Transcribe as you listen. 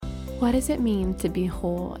What does it mean to be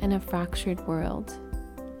whole in a fractured world?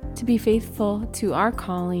 To be faithful to our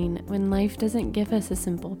calling when life doesn't give us a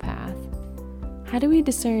simple path? How do we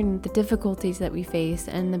discern the difficulties that we face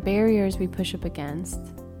and the barriers we push up against?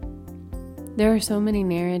 There are so many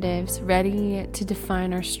narratives ready to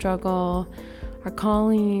define our struggle, our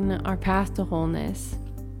calling, our path to wholeness.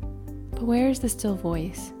 But where is the still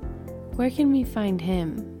voice? Where can we find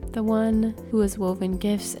Him, the one who has woven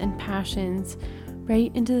gifts and passions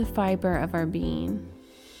right into the fiber of our being?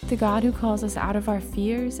 The God who calls us out of our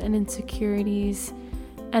fears and insecurities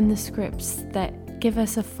and the scripts that give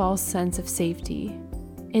us a false sense of safety,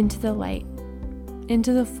 into the light,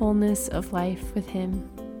 into the fullness of life with Him.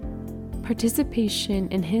 Participation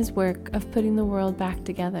in His work of putting the world back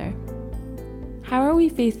together. How are we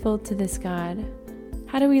faithful to this God?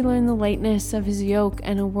 How do we learn the lightness of His yoke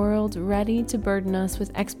in a world ready to burden us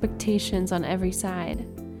with expectations on every side?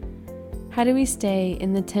 How do we stay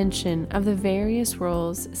in the tension of the various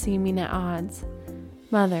roles seeming at odds?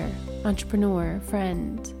 Mother, entrepreneur,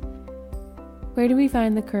 friend. Where do we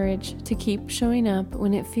find the courage to keep showing up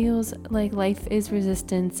when it feels like life is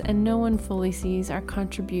resistance and no one fully sees our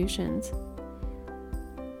contributions?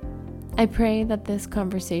 I pray that this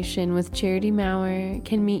conversation with Charity Maurer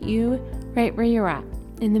can meet you right where you're at,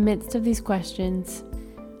 in the midst of these questions,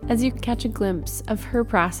 as you catch a glimpse of her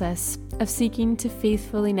process of seeking to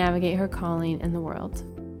faithfully navigate her calling in the world.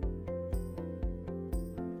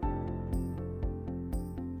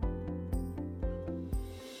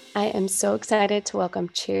 I am so excited to welcome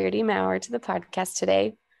Charity Maurer to the podcast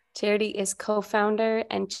today. Charity is co-founder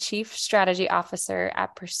and chief strategy officer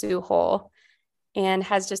at Pursue Whole and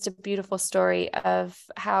has just a beautiful story of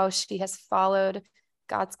how she has followed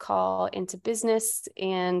God's call into business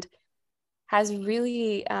and has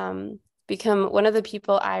really become one of the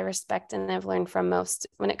people I respect and I've learned from most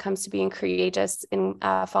when it comes to being courageous in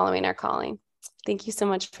following our calling. Thank you so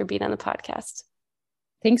much for being on the podcast.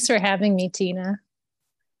 Thanks for having me, Tina.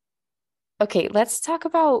 Okay, let's talk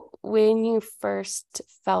about when you first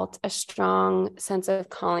felt a strong sense of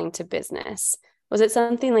calling to business. Was it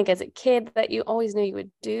something like as a kid that you always knew you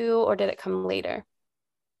would do, or did it come later?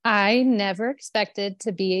 I never expected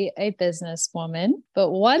to be a businesswoman, but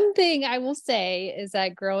one thing I will say is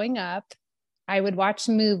that growing up, I would watch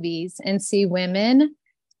movies and see women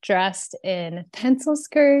dressed in pencil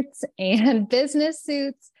skirts and business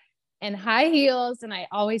suits and high heels. And I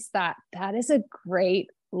always thought that is a great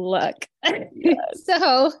look. Yes.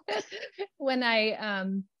 So when I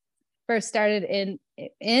first started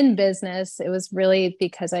in business, it was really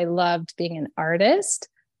because I loved being an artist.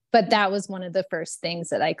 But that was one of the first things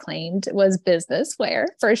that I claimed was business wear,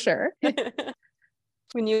 for sure.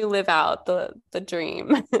 When you live out the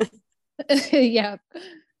dream. Yeah.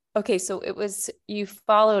 Okay, so it was you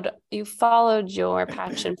followed your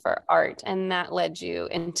passion for art, and that led you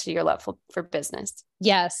into your love for business.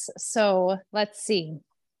 Yes. So let's see.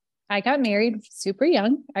 I got married super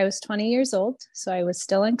young. I was 20 years old, so I was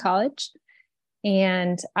still in college.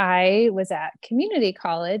 And I was at community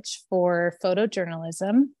college for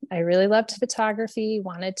photojournalism. I really loved photography,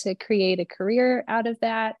 wanted to create a career out of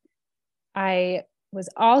that. I was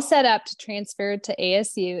all set up to transfer to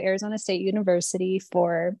ASU, Arizona State University,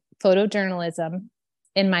 for photojournalism.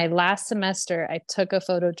 In my last semester, I took a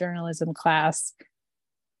photojournalism class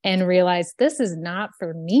and realized this is not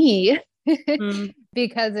for me.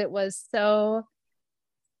 Because it was so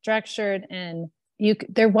structured and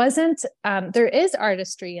there is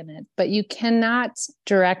artistry in it, but you cannot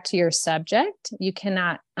direct your subject. You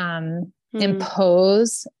cannot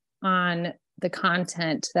impose on the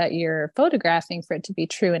content that you're photographing for it to be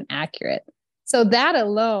true and accurate. So that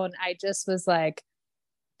alone, I just was like,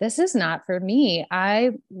 this is not for me.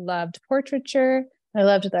 I loved portraiture. I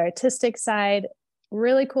loved the artistic side.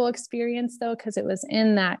 Really cool experience though, because it was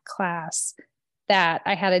in that class that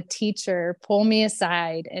I had a teacher pull me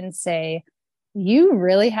aside and say, you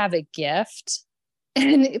really have a gift.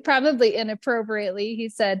 And probably inappropriately, he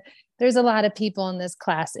said, there's a lot of people in this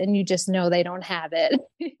class and you just know they don't have it.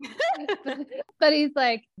 But he's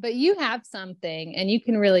like, but you have something and you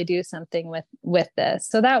can really do something with this.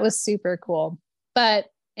 So that was super cool. But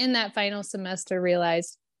in that final semester,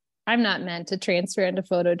 realized I'm not meant to transfer into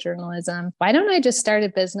photojournalism. Why don't I just start a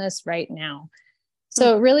business right now?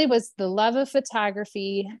 So it really was the love of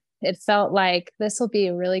photography. It felt like this will be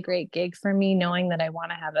a really great gig for me, knowing that I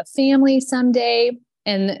want to have a family someday.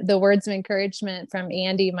 And the words of encouragement from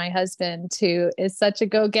Andy, my husband, who is such a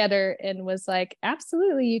go-getter and was like,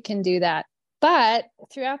 absolutely, you can do that. But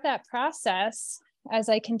throughout that process, as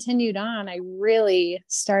I continued on, I really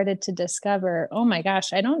started to discover, oh my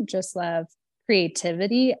gosh, I don't just love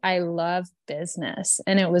creativity, I love business.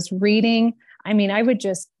 And it was reading. I mean, I would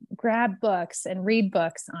just grab books and read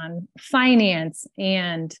books on finance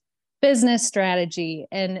and business strategy.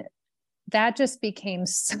 And that just became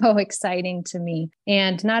so exciting to me.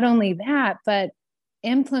 And not only that, but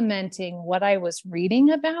implementing what I was reading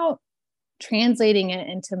about, translating it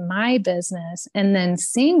into my business, and then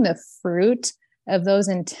seeing the fruit of those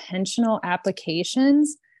intentional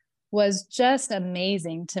applications was just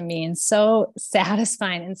amazing to me and so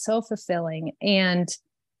satisfying and so fulfilling. And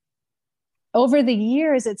over the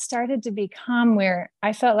years, it started to become where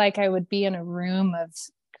I felt like I would be in a room of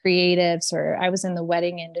creatives, or I was in the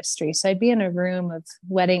wedding industry. So I'd be in a room of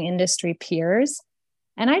wedding industry peers.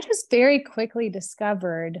 And I just very quickly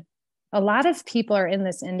discovered a lot of people are in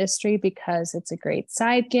this industry because it's a great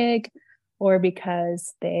side gig or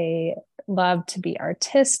because they love to be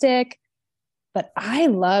artistic. But I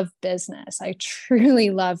love business. I truly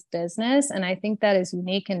love business. And I think that is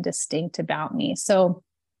unique and distinct about me. So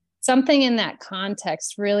something in that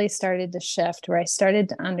context really started to shift, where I started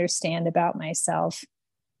to understand about myself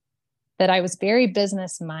that I was very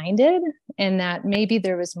business minded and that maybe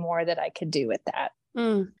there was more that I could do with that.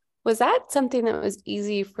 Was that something that was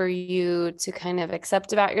easy for you to kind of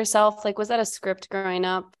accept about yourself? Like, was that a script growing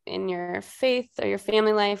up in your faith or your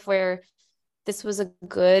family life where this was a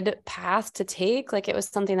good path to take? Like, it was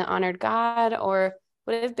something that honored God? Or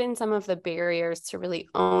what have been some of the barriers to really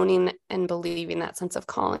owning and believing that sense of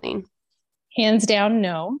calling? Hands down,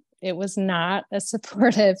 no. It was not a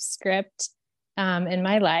supportive script in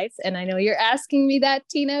my life. And I know you're asking me that,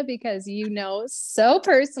 Tina, because you know so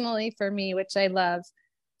personally for me, which I love.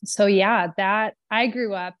 So yeah, that I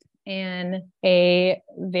grew up in a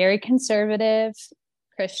very conservative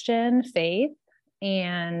Christian faith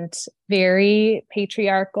and very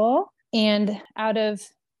patriarchal. And out of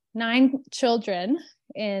 9 children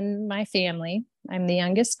in my family, I'm the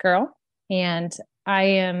youngest girl, and I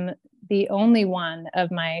am the only one of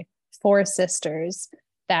my 4 sisters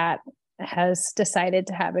that has decided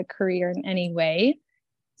to have a career in any way.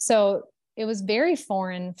 So it was very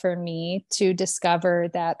foreign for me to discover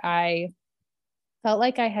that I felt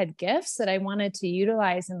like I had gifts that I wanted to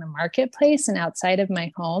utilize in the marketplace and outside of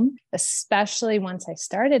my home, especially once I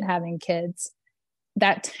started having kids.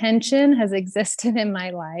 That tension has existed in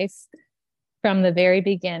my life from the very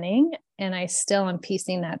beginning, and I still am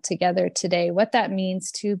piecing that together today, what that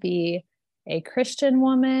means to be a Christian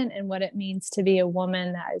woman and what it means to be a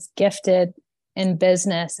woman that is gifted in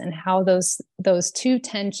business, and how those two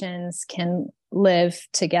tensions can live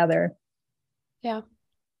together. Yeah.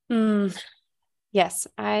 Yes,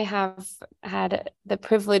 I have had the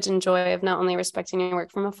privilege and joy of not only respecting your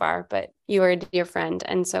work from afar, but you are a dear friend.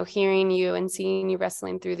 And so hearing you and seeing you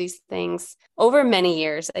wrestling through these things over many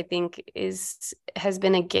years, I think has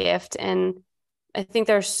been a gift. And I think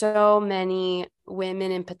there are so many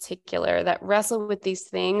women in particular that wrestle with these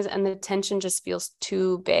things, and the tension just feels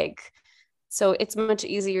too big. So it's much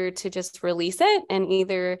easier to just release it and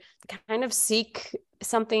either kind of seek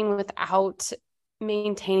something without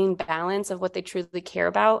maintaining balance of what they truly care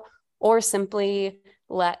about, or simply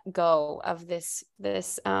let go of these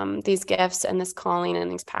gifts and this calling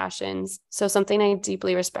and these passions. So something I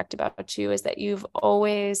deeply respect about you is that you've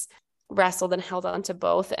always wrestled and held on to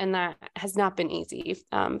both, and that has not been easy,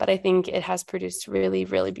 but I think it has produced really,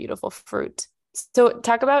 really beautiful fruit. So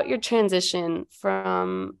talk about your transition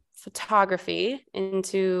from photography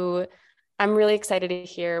into, I'm really excited to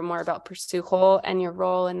hear more about Pursuit and your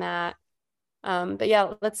role in that. But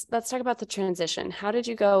yeah, let's talk about the transition. How did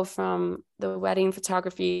you go from the wedding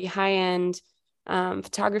photography, high-end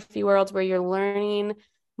photography world, where you're learning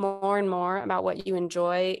more and more about what you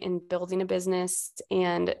enjoy in building a business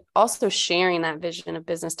and also sharing that vision of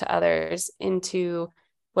business to others, into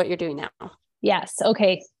what you're doing now? Yes.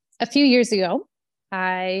 Okay. A few years ago,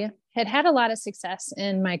 I had a lot of success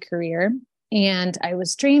in my career, and I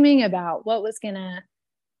was dreaming about what was going to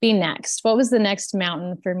be next. What was the next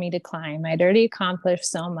mountain for me to climb? I'd already accomplished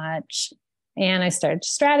so much, and I started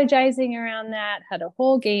strategizing around that, had a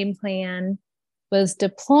whole game plan, was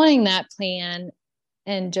deploying that plan,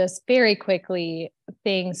 and just very quickly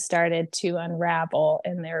things started to unravel,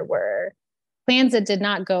 and there were plans that did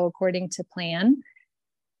not go according to plan.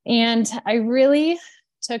 And I really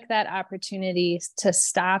took that opportunity to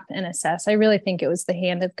stop and assess. I really think it was the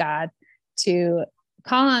hand of God to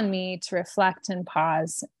call on me to reflect and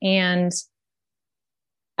pause. And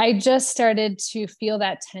I just started to feel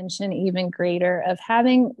that tension even greater of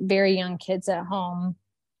having very young kids at home,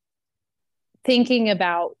 thinking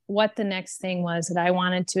about what the next thing was that I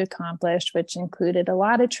wanted to accomplish, which included a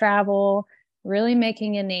lot of travel, really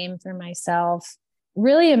making a name for myself.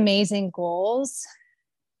 really amazing goals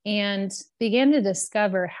and began to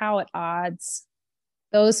discover how at odds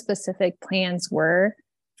those specific plans were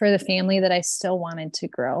for the family that I still wanted to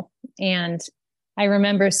grow. And I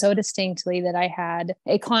remember so distinctly that I had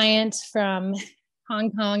a client from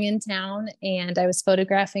Hong Kong in town, and I was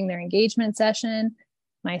photographing their engagement session.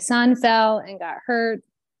 My son fell and got hurt.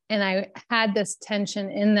 And I had this tension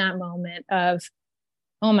in that moment of,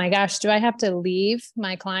 oh my gosh, do I have to leave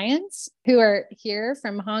my clients who are here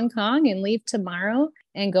from Hong Kong and leave tomorrow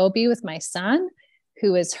and go be with my son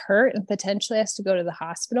who is hurt and potentially has to go to the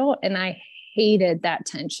hospital? And I hated that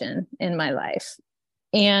tension in my life.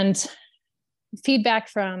 And feedback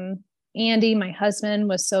from Andy, my husband,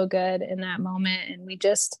 was so good in that moment. And we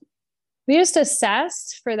just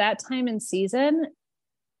assessed for that time and season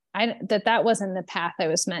that wasn't the path I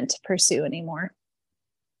was meant to pursue anymore.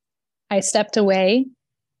 I stepped away.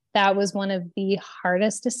 That was one of the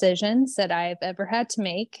hardest decisions that I've ever had to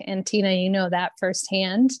make. And Tina, you know that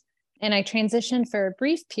firsthand. And I transitioned for a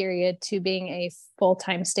brief period to being a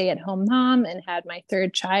full-time stay-at-home mom and had my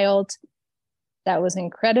third child. That was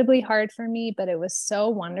incredibly hard for me, but it was so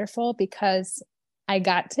wonderful because I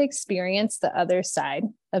got to experience the other side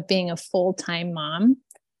of being a full-time mom.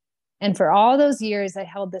 And for all those years, I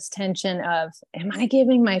held this tension of, am I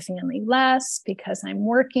giving my family less because I'm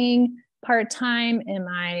working part-time? Am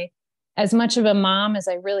I as much of a mom as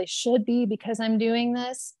I really should be because I'm doing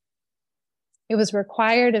this? It was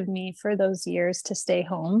required of me for those years to stay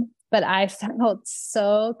home, but I felt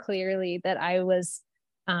so clearly that I was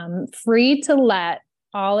free to let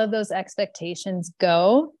all of those expectations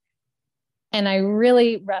go. And I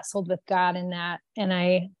really wrestled with God in that. And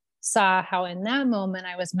I saw how in that moment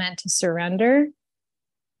I was meant to surrender,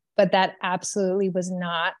 but that absolutely was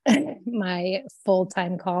not my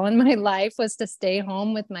full-time call in my life, was to stay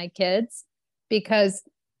home with my kids, because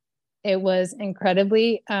it was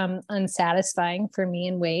incredibly unsatisfying for me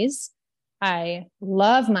in ways. I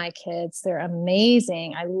love my kids. They're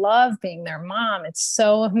amazing. I love being their mom. It's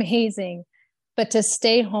so amazing. But to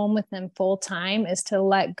stay home with them full time is to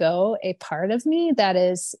let go a part of me that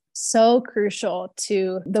is so crucial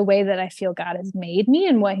to the way that I feel God has made me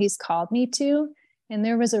and what he's called me to. And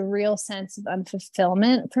there was a real sense of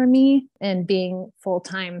unfulfillment for me in being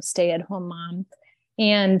full-time stay-at-home mom.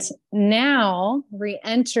 And now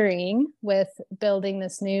re-entering with building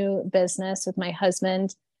this new business with my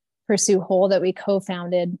husband, Pursue Whole, that we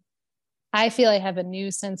co-founded, I feel I have a new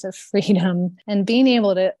sense of freedom and being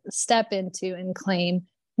able to step into and claim,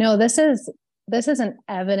 no, this is an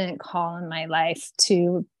evident call in my life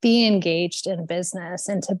to be engaged in business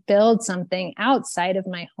and to build something outside of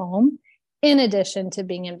my home, in addition to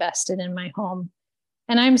being invested in my home.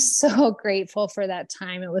 And I'm so grateful for that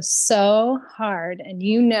time. It was so hard. And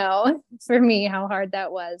you know, for me, how hard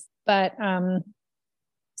that was. But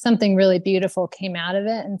something really beautiful came out of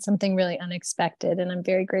it, and something really unexpected. And I'm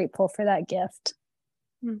very grateful for that gift.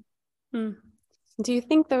 Mm-hmm. Do you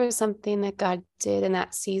think there was something that God did in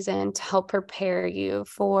that season to help prepare you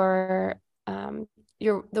for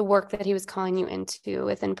the work that he was calling you into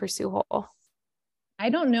within Pursue Whole? I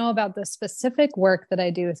don't know about the specific work that I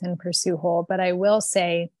do within Pursue Whole, but I will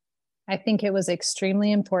say, I think it was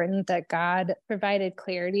extremely important that God provided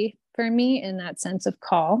clarity for me in that sense of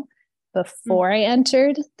call before I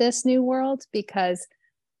entered this new world, because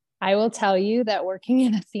I will tell you that working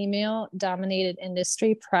in a female-dominated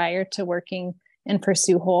industry prior to working in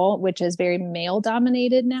Pursue Whole, which is very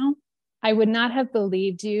male-dominated now, I would not have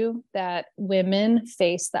believed you that women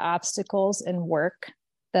face the obstacles in work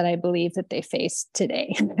that I believe that they face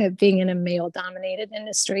today, being in a male-dominated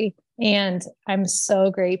industry. And I'm so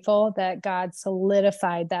grateful that God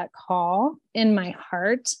solidified that call in my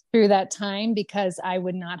heart through that time, because I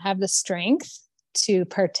would not have the strength to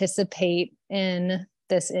participate in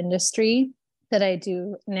this industry that I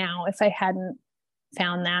do now if I hadn't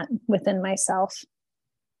found that within myself.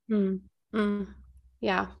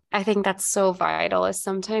 Yeah, I think that's so vital. Is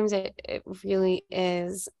sometimes it really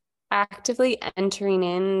is actively entering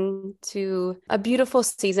into a beautiful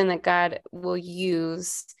season that God will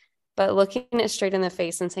use, but looking it straight in the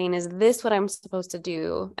face and saying, is this what I'm supposed to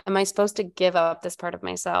do? Am I supposed to give up this part of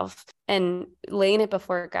myself? And laying it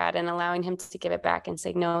before God and allowing him to give it back and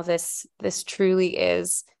say, no, this truly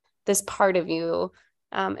is, this part of you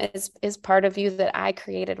is part of you that I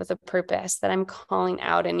created with a purpose that I'm calling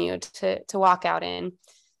out in you to walk out in.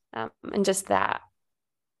 And just that.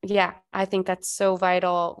 Yeah, I think that's so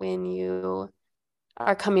vital when you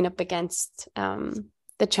are coming up against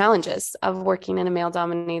the challenges of working in a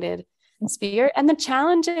male-dominated sphere, and the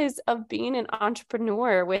challenges of being an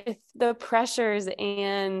entrepreneur with the pressures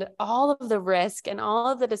and all of the risk and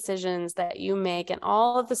all of the decisions that you make and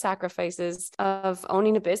all of the sacrifices of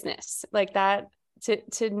owning a business like that,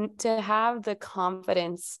 to have the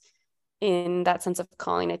confidence in that sense of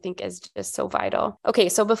calling, I think is just so vital. Okay,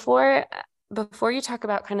 so before you talk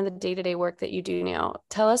about kind of the day-to-day work that you do now,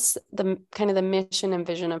 tell us the kind of the mission and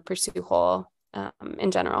vision of Pursue Whole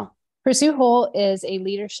in general. Pursue Whole is a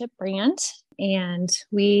leadership brand, and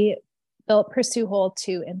we built Pursue Whole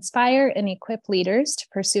to inspire and equip leaders to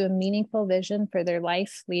pursue a meaningful vision for their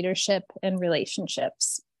life, leadership, and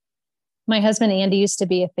relationships. My husband, Andy, used to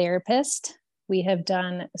be a therapist. We have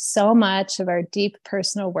done so much of our deep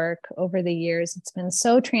personal work over the years. It's been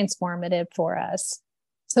so transformative for us.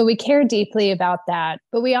 So we care deeply about that.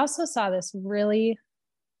 But we also saw this real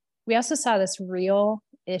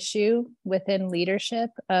issue within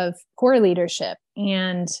leadership of poor leadership,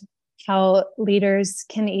 and how leaders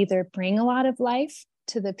can either bring a lot of life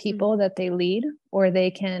to the people that they lead, or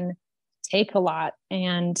they can take a lot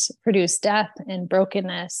and produce death and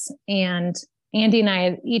brokenness. And Andy and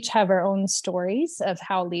I each have our own stories of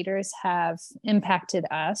how leaders have impacted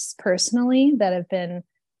us personally that have been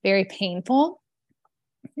very painful.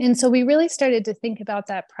 And so we really started to think about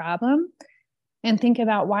that problem and think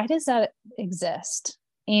about, why does that exist?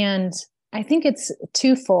 And I think it's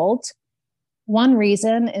twofold. One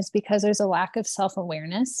reason is because there's a lack of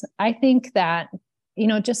self-awareness. I think that,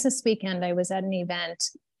 just this weekend I was at an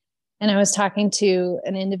event and I was talking to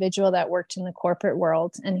an individual that worked in the corporate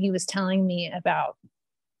world, and he was telling me about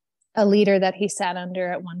a leader that he sat under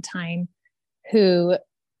at one time who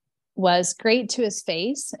was great to his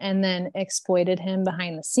face and then exploited him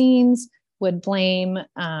behind the scenes, would blame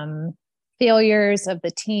failures of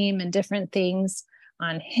the team and different things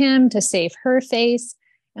on him to save her face.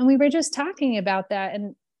 And we were just talking about that.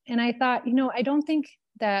 And I thought, I don't think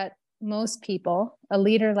that most people, a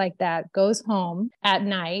leader like that, goes home at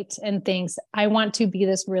night and thinks, I want to be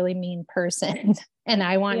this really mean person and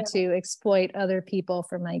I want to exploit other people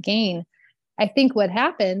for my gain. I think what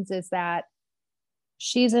happens is that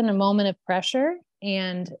she's in a moment of pressure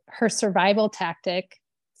and her survival tactic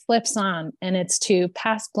flips on, and it's to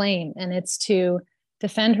pass blame, and it's to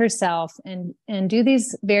defend herself and do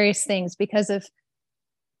these various things because of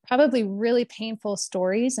probably really painful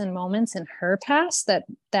stories and moments in her past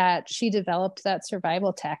that she developed that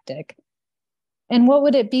survival tactic. And what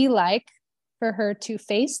would it be like for her to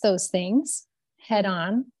face those things head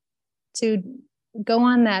on, to go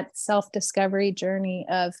on that self-discovery journey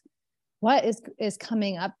of what is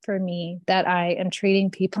coming up for me, that I am treating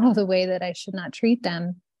people the way that I should not treat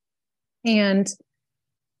them? And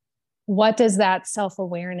what does that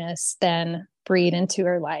self-awareness then breed into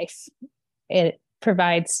her life? It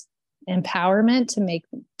provides empowerment to make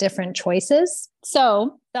different choices.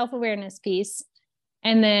 So, self-awareness piece.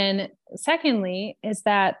 And then secondly is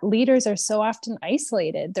that leaders are so often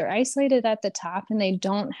isolated. They're isolated at the top, and they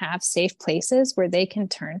don't have safe places where they can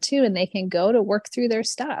turn to and they can go to work through their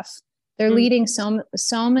stuff. They're leading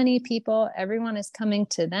so many people. Everyone is coming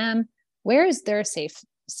to them. Where is their safe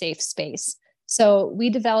space? So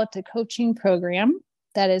we developed a coaching program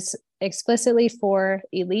that is explicitly for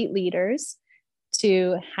elite leaders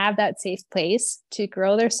to have that safe place, to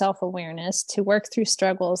grow their self-awareness, to work through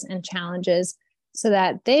struggles and challenges so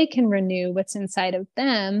that they can renew what's inside of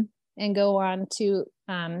them and go on to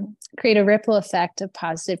create a ripple effect of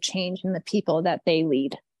positive change in the people that they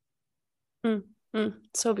lead.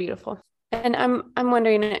 So beautiful. And I'm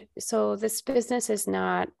wondering, so this business is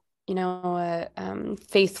not, a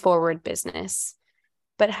faith forward business,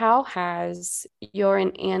 but how has your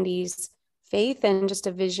and Andy's faith and just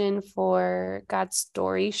a vision for God's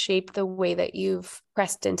story shaped the way that you've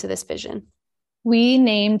pressed into this vision? We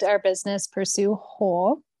named our business Pursue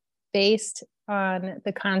Whole based on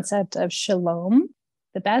the concept of shalom.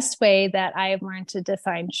 The best way that I have learned to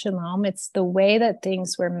define shalom, it's the way that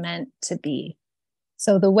things were meant to be.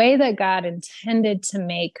 So the way that God intended to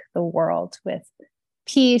make the world, with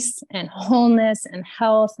peace and wholeness and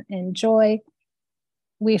health and joy.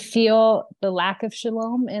 We feel the lack of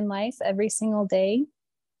shalom in life every single day.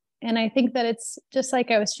 And I think that it's just like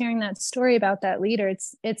I was sharing that story about that leader.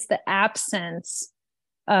 It's the absence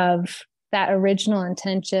of that original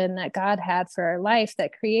intention that God had for our life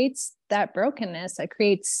that creates that brokenness, that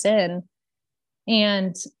creates sin.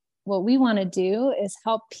 And what we want to do is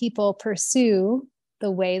help people pursue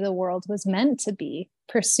the way the world was meant to be,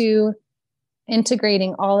 pursue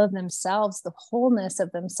integrating all of themselves, the wholeness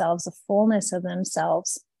of themselves, the fullness of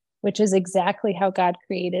themselves, which is exactly how God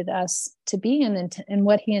created us to be and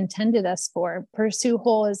what he intended us for. Pursue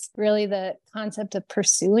whole is really the concept of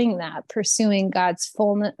pursuing God's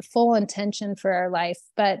full intention for our life.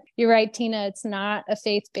 But you're right, Tina, it's not a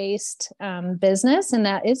faith-based business. And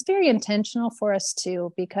that is very intentional for us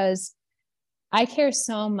too, because I care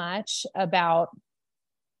so much about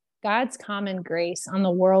God's common grace on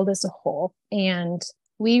the world as a whole. And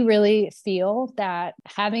we really feel that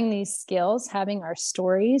having these skills, having our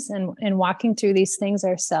stories and walking through these things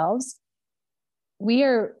ourselves, we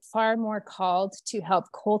are far more called to help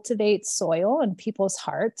cultivate soil in people's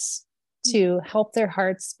hearts, to help their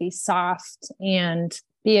hearts be soft and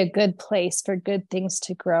be a good place for good things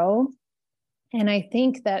to grow. And I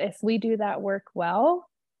think that if we do that work well,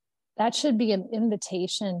 that should be an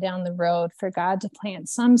invitation down the road for God to plant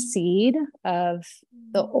some seed of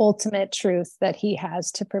the ultimate truth that he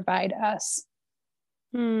has to provide us.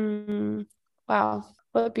 Wow.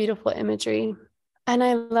 What beautiful imagery. And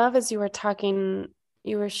I love, as you were talking,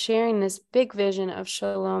 you were sharing this big vision of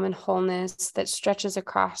shalom and wholeness that stretches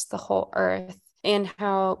across the whole earth, and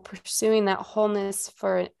how pursuing that wholeness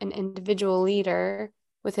for an individual leader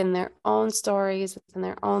within their own stories, within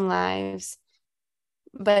their own lives,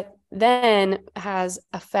 but then has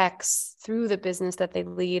effects through the business that they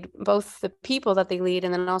lead, both the people that they lead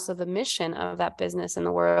and then also the mission of that business in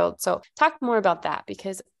the world. So talk more about that,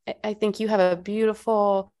 because I think you have a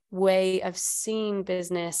beautiful way of seeing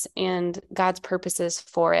business and God's purposes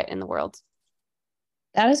for it in the world.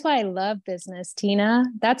 That is why I love business, Tina.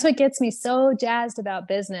 That's what gets me so jazzed about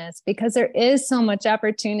business, because there is so much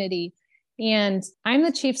opportunity. And I'm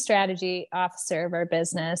the chief strategy officer of our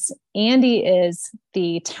business. Andy is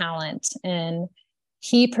the talent, and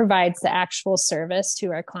he provides the actual service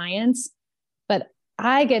to our clients. But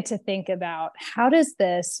I get to think about, how does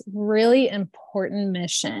this really important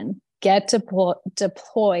mission get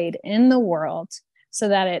deployed in the world so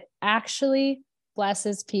that it actually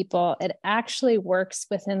blesses people, it actually works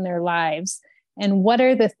within their lives? And what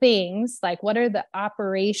are the things, like what are the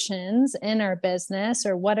operations in our business,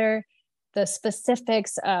 or what are the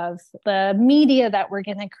specifics of the media that we're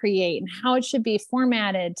going to create and how it should be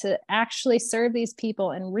formatted to actually serve these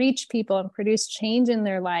people and reach people and produce change in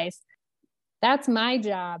their life? That's my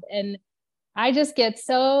job. And I just get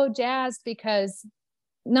so jazzed, because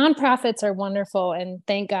nonprofits are wonderful and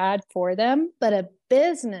thank God for them, but a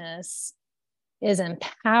business is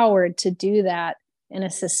empowered to do that in a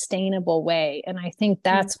sustainable way. And I think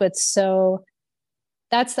that's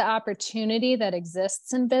that's the opportunity that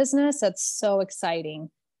exists in business. That's so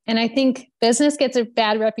exciting. And I think business gets a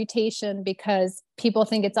bad reputation because people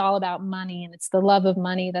think it's all about money and it's the love of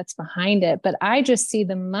money that's behind it. But I just see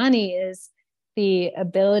the money is the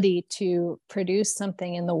ability to produce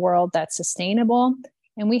something in the world that's sustainable.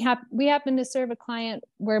 And we happen to serve a client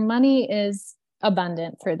where money is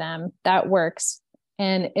abundant for them. That works.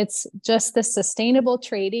 And it's just the sustainable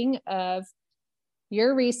trading of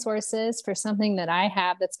your resources for something that I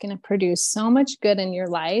have that's going to produce so much good in your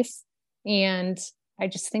life. And I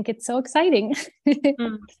just think it's so exciting.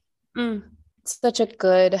 Such a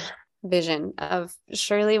good vision of,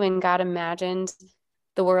 surely when God imagined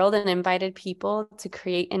the world and invited people to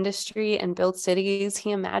create industry and build cities,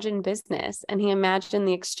 he imagined business and he imagined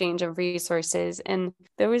the exchange of resources. And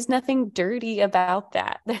there was nothing dirty about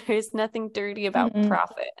that. There is nothing dirty about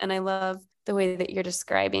profit. And I love the way that you're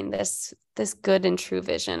describing this good and true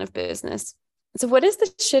vision of business. So what has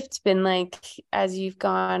the shift been like as you've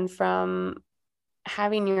gone from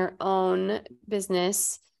having your own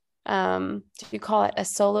business, do you call it a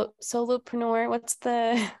solopreneur? What's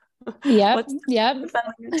the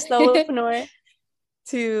solopreneur,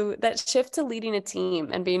 to that shift to leading a team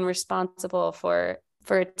and being responsible for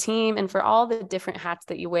a team and for all the different hats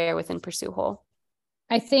that you wear within Pursue Whole?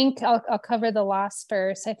 I think I'll cover the loss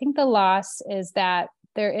first. I think the loss is that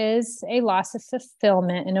there is a loss of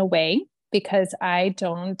fulfillment in a way, because I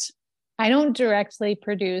don't directly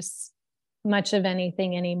produce much of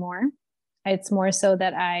anything anymore. It's more so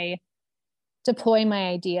that I deploy my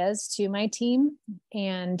ideas to my team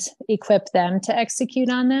and equip them to execute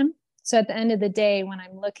on them. So at the end of the day, when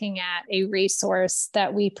I'm looking at a resource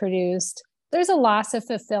that we produced, there's a loss of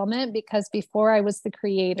fulfillment, because before I was the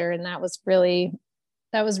creator, and that was really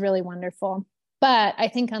wonderful. But I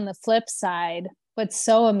think on the flip side, what's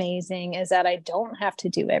so amazing is that I don't have to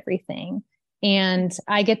do everything. And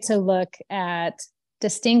I get to look at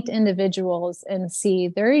distinct individuals and see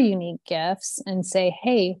their unique gifts and say,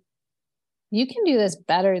 hey, you can do this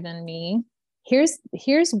better than me. Here's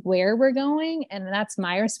where we're going. And that's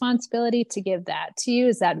my responsibility to give that to you,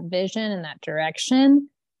 is that vision and that direction.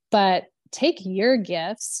 But take your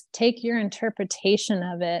gifts, take your interpretation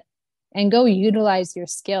of it, and go utilize your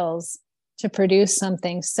skills to produce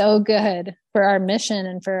something so good for our mission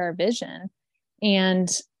and for our vision. And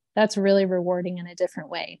that's really rewarding in a different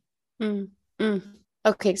way.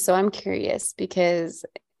 Okay, so I'm curious because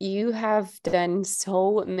you have done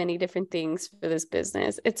so many different things for this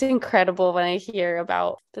business. It's incredible when I hear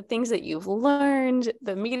about the things that you've learned,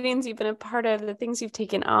 the meetings you've been a part of, the things you've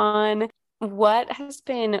taken on. What has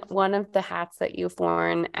been one of the hats that you've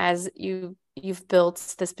worn as you've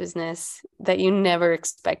built this business that you never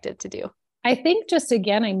expected to do? I think just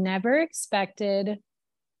again, I never expected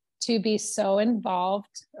to be so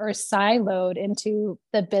involved or siloed into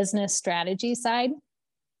the business strategy side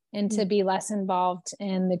and to be less involved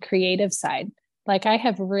in the creative side. Like I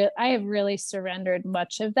have really surrendered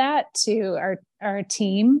much of that to our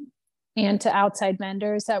team and to outside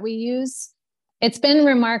vendors that we use. It's been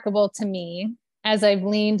remarkable to me as I've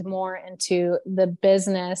leaned more into the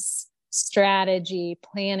business strategy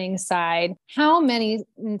planning side, how many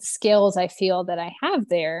skills I feel that I have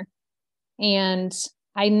there. And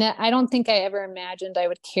I don't think I ever imagined I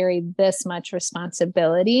would carry this much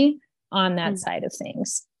responsibility on that side of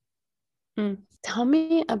things. Tell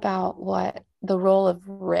me about what the role of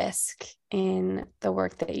risk in the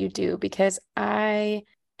work that you do, because I'm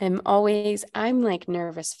like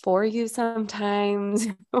nervous for you sometimes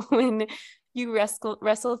when you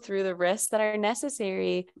wrestle through the risks that are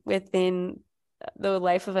necessary within the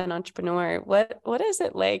life of an entrepreneur. What is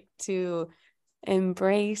it like to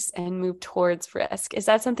embrace and move towards risk? Is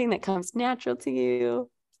that something that comes natural to you?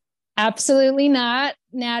 Absolutely not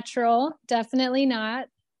natural. Definitely not.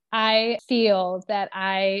 I feel that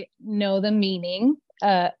I know the meaning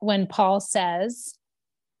when Paul says,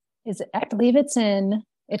 I believe it's in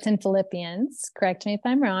Philippians. Correct me if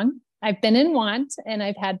I'm wrong. I've been in want and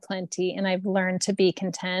I've had plenty and I've learned to be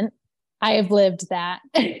content. I have lived that.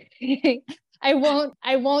 I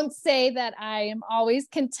won't say that I am always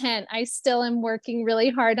content. I still am working really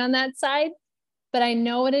hard on that side, but I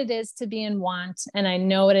know what it is to be in want and I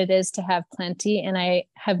know what it is to have plenty. And I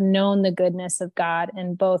have known the goodness of God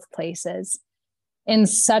in both places in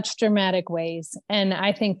such dramatic ways. And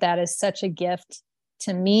I think that is such a gift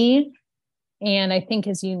to me. And I think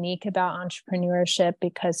is unique about entrepreneurship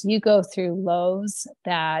because you go through lows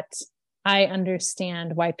that I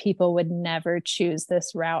understand why people would never choose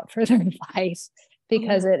this route for their life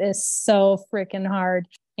because it is so freaking hard.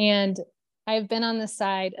 And I've been on the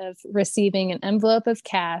side of receiving an envelope of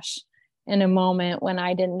cash in a moment when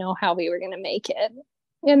I didn't know how we were going to make it.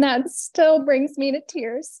 And that still brings me to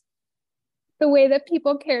tears, the way that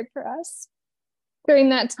people cared for us during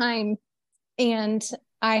that time. And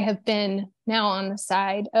I have been now on the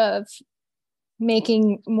side of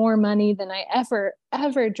making more money than I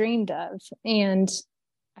ever dreamed of. And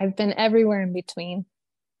I've been everywhere in between.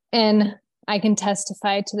 And I can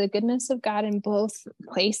testify to the goodness of God in both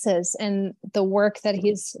places and the work that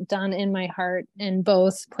he's done in my heart in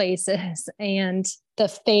both places and the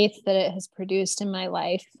faith that it has produced in my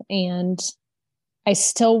life. And I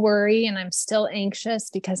still worry and I'm still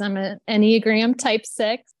anxious because I'm an Enneagram type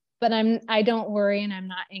 6. But I don't worry and I'm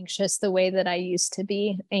not anxious the way that I used to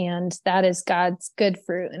be. And that is God's good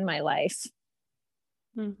fruit in my life.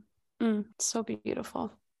 So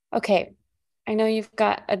beautiful. Okay. I know you've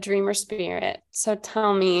got a dreamer spirit. So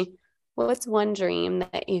tell me, what's one dream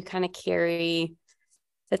that you kind of carry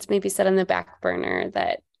that's maybe set on the back burner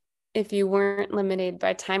that if you weren't limited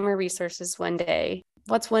by time or resources one day,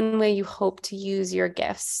 what's one way you hope to use your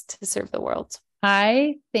gifts to serve the world?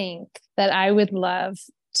 I think that I would love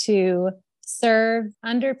to serve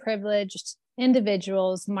underprivileged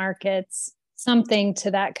individuals, markets, something to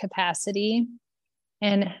that capacity,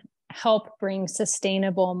 and help bring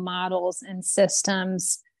sustainable models and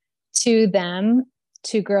systems to them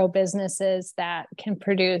to grow businesses that can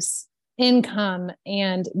produce income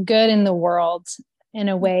and good in the world in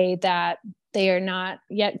a way that they are not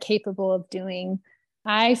yet capable of doing.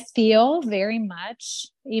 I feel very much,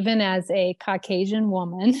 even as a Caucasian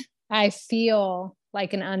woman, I feel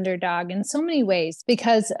like an underdog in so many ways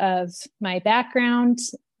because of my background,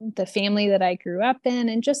 the family that I grew up in,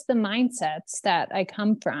 and just the mindsets that I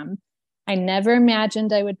come from. I never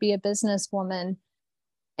imagined I would be a businesswoman.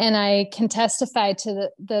 And I can testify to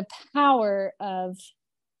the power of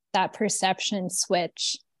that perception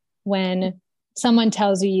switch when someone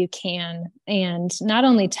tells you can, and not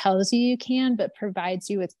only tells you can, but provides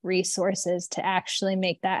you with resources to actually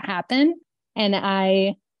make that happen. And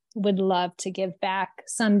I would love to give back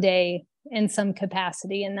someday in some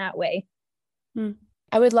capacity in that way.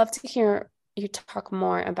 I would love to hear you talk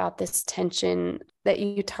more about this tension that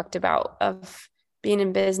you talked about of being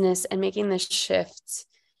in business and making the shift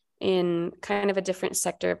in kind of a different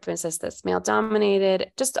sector of business that's male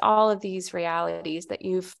dominated, just all of these realities that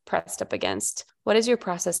you've pressed up against. What has your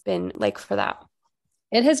process been like for that?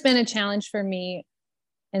 It has been a challenge for me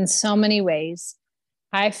in so many ways.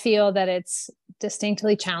 I feel that it's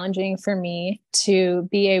distinctly challenging for me to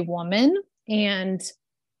be a woman and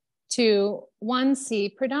to, one, see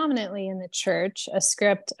predominantly in the church a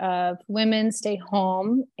script of women stay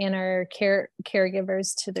home and are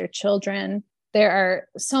caregivers to their children. There are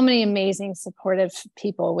so many amazing supportive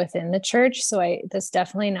people within the church. So that's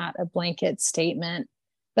definitely not a blanket statement,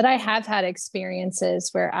 but I have had experiences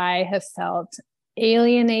where I have felt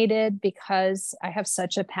alienated because I have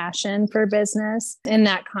such a passion for business. In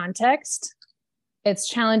that context, it's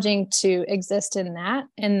challenging to exist in that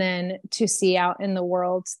and then to see out in the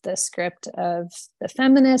world the script of the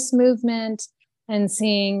feminist movement and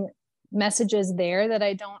seeing messages there that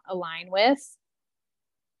I don't align with.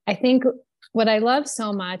 I think what I love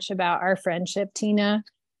so much about our friendship, Tina,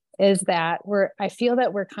 is that I feel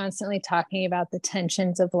that we're constantly talking about the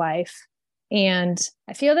tensions of life. And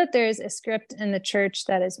I feel that there's a script in the church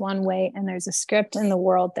that is one way, and there's a script in the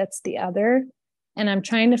world that's the other. And I'm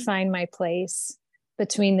trying to find my place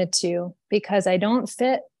between the two because I don't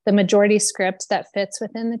fit the majority script that fits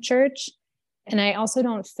within the church. And I also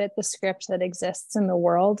don't fit the script that exists in the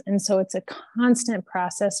world. And so it's a constant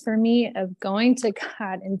process for me of going to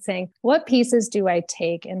God and saying, what pieces do I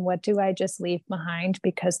take and what do I just leave behind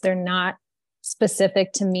because they're not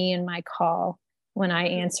specific to me and my call when I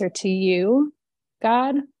answer to you,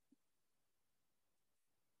 God?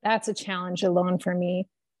 That's a challenge alone for me.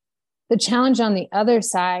 The challenge on the other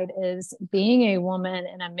side is being a woman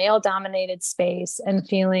in a male-dominated space and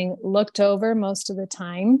feeling looked over most of the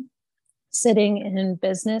time, sitting in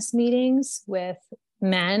business meetings with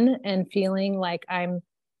men and feeling like I'm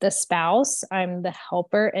the spouse, I'm the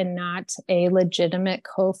helper, and not a legitimate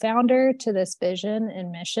co-founder to this vision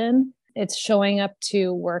and mission. It's showing up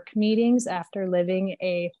to work meetings after living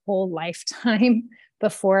a whole lifetime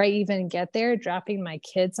before I even get there, dropping my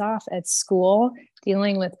kids off at school,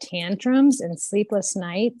 dealing with tantrums and sleepless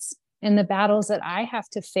nights, and the battles that I have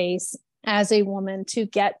to face as a woman to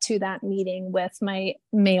get to that meeting with my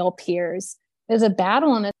male peers. There's a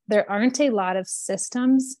battle, and there aren't a lot of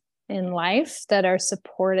systems in life that are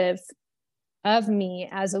supportive of me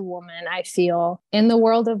as a woman, I feel, in the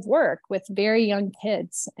world of work with very young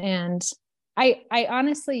kids. And I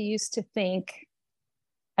honestly used to think,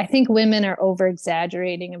 I think women are over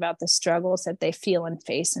exaggerating about the struggles that they feel and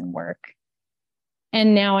face in work.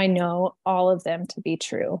 And now I know all of them to be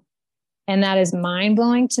true. And that is mind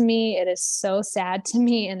blowing to me. It is so sad to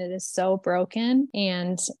me, and it is so broken.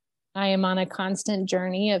 And I am on a constant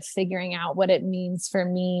journey of figuring out what it means for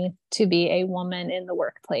me to be a woman in the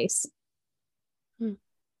workplace.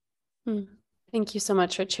 Thank you so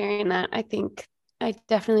much for sharing that. I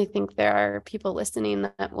definitely think there are people listening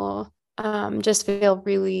that will just feel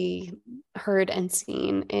really heard and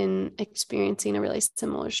seen in experiencing a really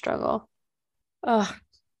similar struggle. Oh,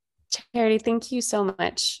 Charity, thank you so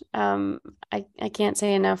much. I can't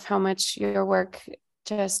say enough how much your work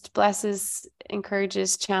just blesses,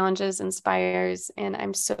 encourages, challenges, inspires. And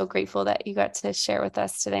I'm so grateful that you got to share with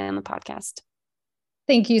us today on the podcast.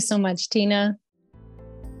 Thank you so much, Tina.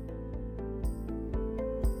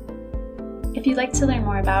 If you'd like to learn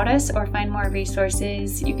more about us or find more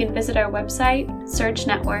resources, you can visit our website,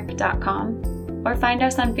 surgenetwork.com, or find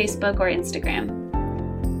us on Facebook or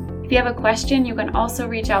Instagram. If you have a question, you can also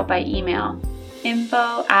reach out by email,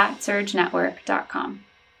 info@surgenetwork.com.